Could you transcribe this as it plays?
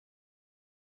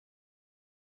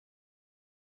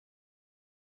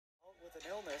with an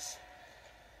illness.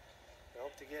 We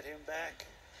hope to get him back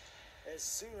as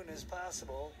soon as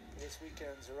possible for this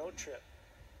weekend's road trip.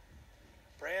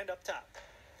 Brand up top.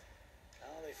 Now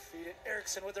they feed it.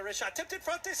 Erickson with the wrist shot. Tipped in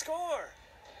front, they score.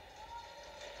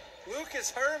 Lucas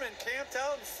Herrmann camped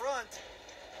out in front.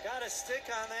 Got a stick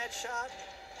on that shot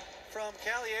from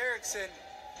Callie Erickson.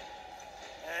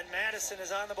 And Madison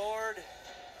is on the board.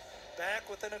 Back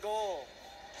within a goal.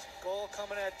 Goal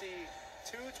coming at the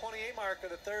 2:28 mark of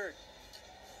the third.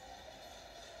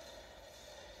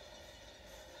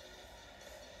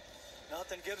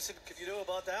 Nothing Gibson could you do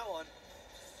about that one.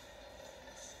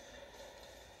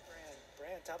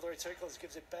 Brand top of the right circle,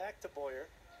 gives it back to Boyer.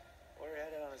 Boyer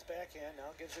had it on his backhand,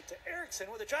 now gives it to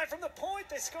Erickson with a drive from the point,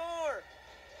 they score!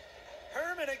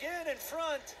 Herrmann again in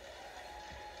front.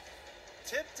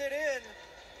 Tipped it in,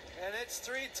 and it's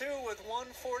 3-2 with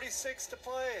 1:46 to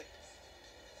play.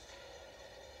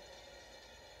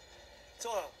 It's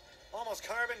a almost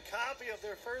carbon copy of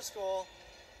their first goal.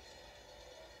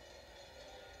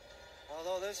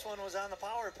 Although this one was on the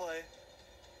power play.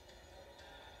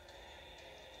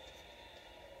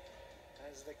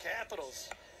 As the Capitals.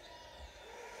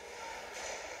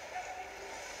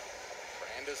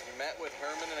 Brand has met with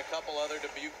Herrmann and a couple other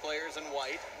Dubuque players in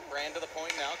white. Brand to the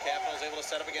point now. Capitals able to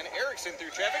set up again. Erickson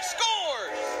through traffic.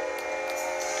 Scores!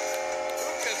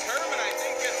 Lucas Herrmann, I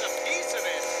think, gets a piece of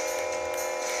it.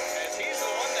 As he's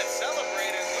the one that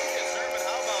celebrated. Lucas Herrmann,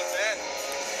 how about that?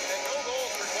 And no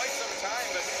goals for quite some time,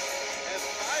 but has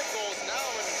 5 goals now,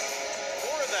 and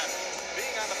 4 of them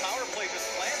being on the power play, just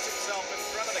plants himself in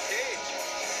front of the cage.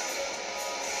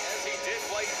 As he did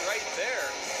right there.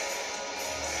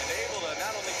 And able to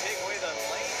not only take away the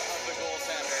lane of the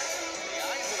goaltender, the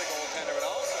eyes of the goaltender, but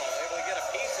also able to get a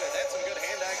piece of it. That's some good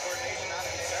hand-eye coordination on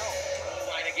himself.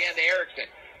 Line again to Erickson.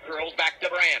 Curls back to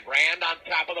Brand. Brand on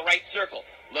top of the right circle.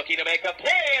 Looking to make a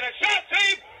play and a shot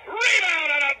save. Rebound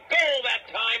and a goal that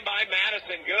time by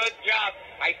Madison. Good job.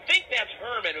 I think that's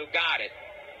Herrmann who got it.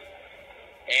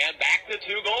 And back to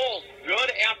 2 goals.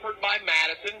 Good effort by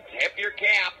Madison. Tip your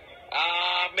cap.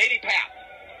 Maybe Pap.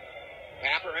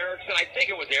 Pap or Erickson? I think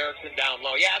it was Erickson down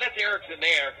low. Yeah, that's Erickson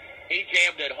there. He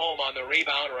jammed it home on the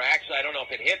rebound, or actually, I don't know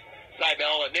if it hit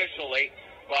Seibel initially,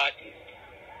 but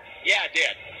yeah, it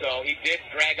did. So he did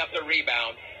drag up the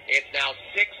rebound. It's now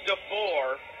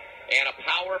 6-4, and a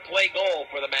power play goal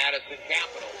for the Madison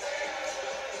Capitals.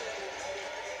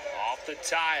 Off the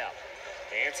tie-up.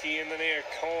 Hansky in the near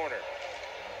corner.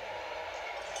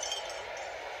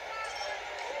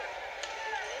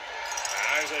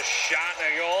 There's a shot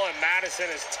and a goal, and Madison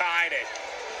has tied it.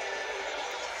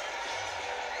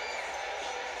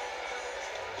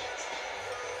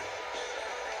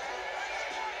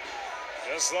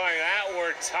 Just like that,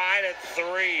 we're tied at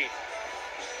 3.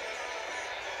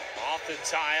 Off the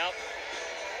tie-up.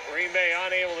 Green Bay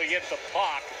unable to get the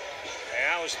puck. And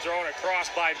that was thrown across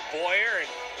by Boyer and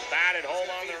batted home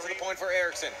on the point for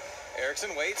Erickson.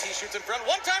 Erickson waits, he shoots in front.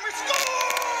 One-timer,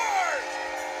 scores!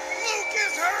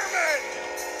 Lucas Herrmann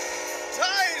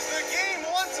ties the game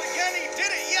once again. He did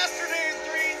it yesterday in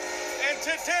 3, and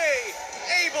today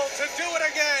able to do it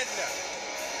again.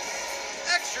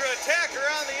 Extra attacker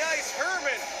on the ice.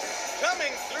 Herrmann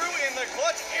coming through in the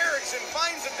clutch. Erickson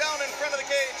finds him down in front of the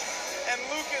cage. And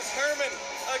Lucas Herrmann,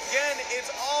 again,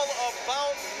 it's all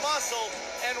about muscle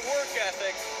and work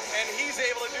ethic. And he's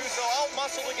able to do so.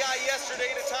 Out-muscle the guy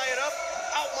yesterday to tie it up.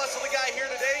 Out-muscle the guy here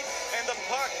today. And the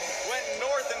puck went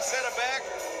north instead of back.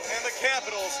 And the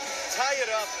Capitals tie it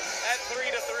up at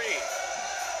 3-3.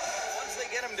 Once they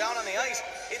get him down on the ice,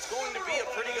 it's going to be a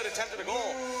pretty good attempt at a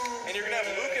goal. And you're going to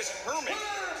have Lucas Herrmann,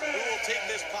 who will take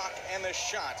this puck and this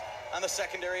shot on the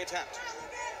secondary attempt.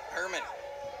 Herrmann,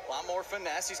 a lot more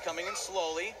finesse. He's coming in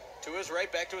slowly. To his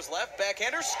right, back to his left.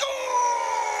 Backhander scores!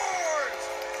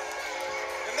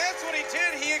 And that's what he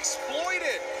did. He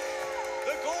exploited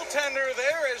the goaltender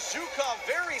there as Zhukov,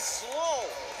 very slow.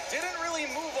 Didn't really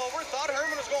move over. Thought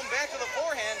Herrmann was going back to the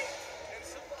forehand.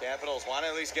 Capitals want to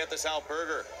at least get this out.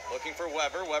 Berger looking for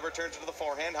Weber. Weber turns to the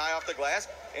forehand, high off the glass.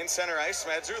 In center ice,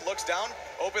 Smedzer looks down.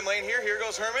 Open lane here. Here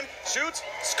goes Herrmann. Shoots.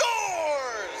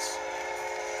 Scores!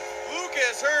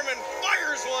 Lucas Herrmann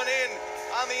fires one in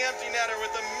on the empty netter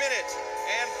with 1 minute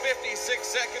and 56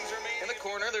 seconds remaining. In the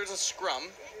corner, there's a scrum.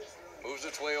 Moves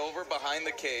its way over behind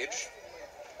the cage.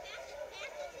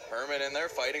 Herrmann in there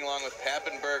fighting along with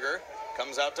Pappenberger.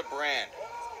 Comes out to Brand.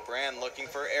 Brand looking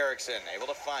for Erickson. Able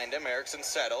to find him. Erickson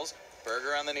settles.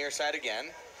 Berger on the near side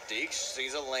again. Deeks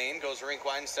sees a lane. Goes rink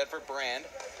wide instead for Brand.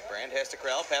 Brand has to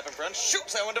corral. Pap in front.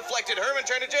 Shoots. That one deflected. Herrmann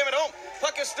trying to jam it home.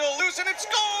 Puck is still loose and it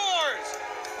scores!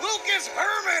 Lucas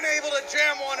Herrmann able to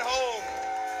jam one home.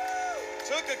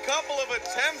 To took a couple of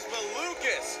attempts, but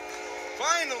Lucas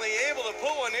finally able to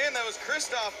put one in. That was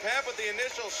Christoph Papp with the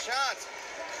initial shot.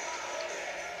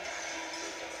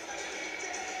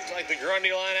 It's like the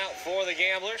Grundy line out for the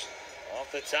Gamblers.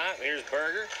 Off the top, here's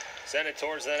Berger. Send it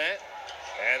towards the net,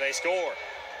 and they score.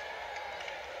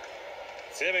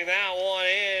 Tipping that one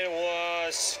in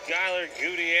was Skylar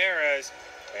Gutierrez,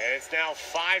 and it's now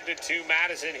 5-2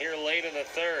 Madison here late in the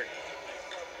third.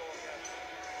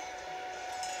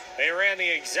 They ran the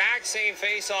exact same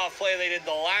face-off play they did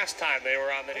the last time they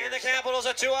were on the near And the side. Capitals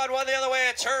a 2-on-1 the other way.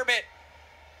 It's Herrmann.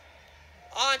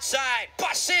 Onside.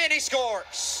 Busts in. He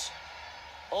scores.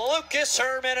 Lucas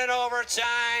Herrmann in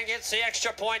overtime gets the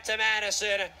extra point to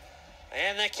Madison.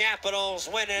 And the Capitals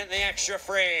win it in the extra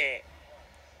free.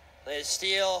 They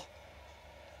steal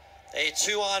a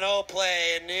 2-on-0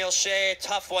 play. And Neil Shea,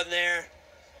 tough one there.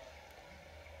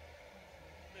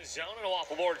 The zone and a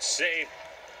waffle board save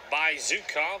by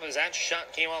Zukov as that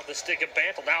shot came off the stick of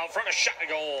Bantle. Now in front of shot,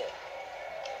 goal.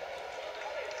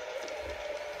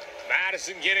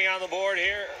 Madison getting on the board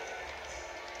here.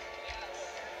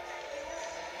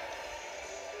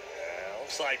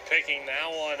 Looks like picking that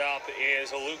one up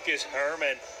is Lucas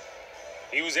Herrmann.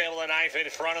 He was able to knife in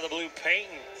front of the blue paint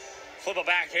and flip a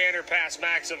backhander past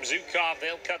Maxim Zukov.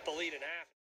 They'll cut the lead in half.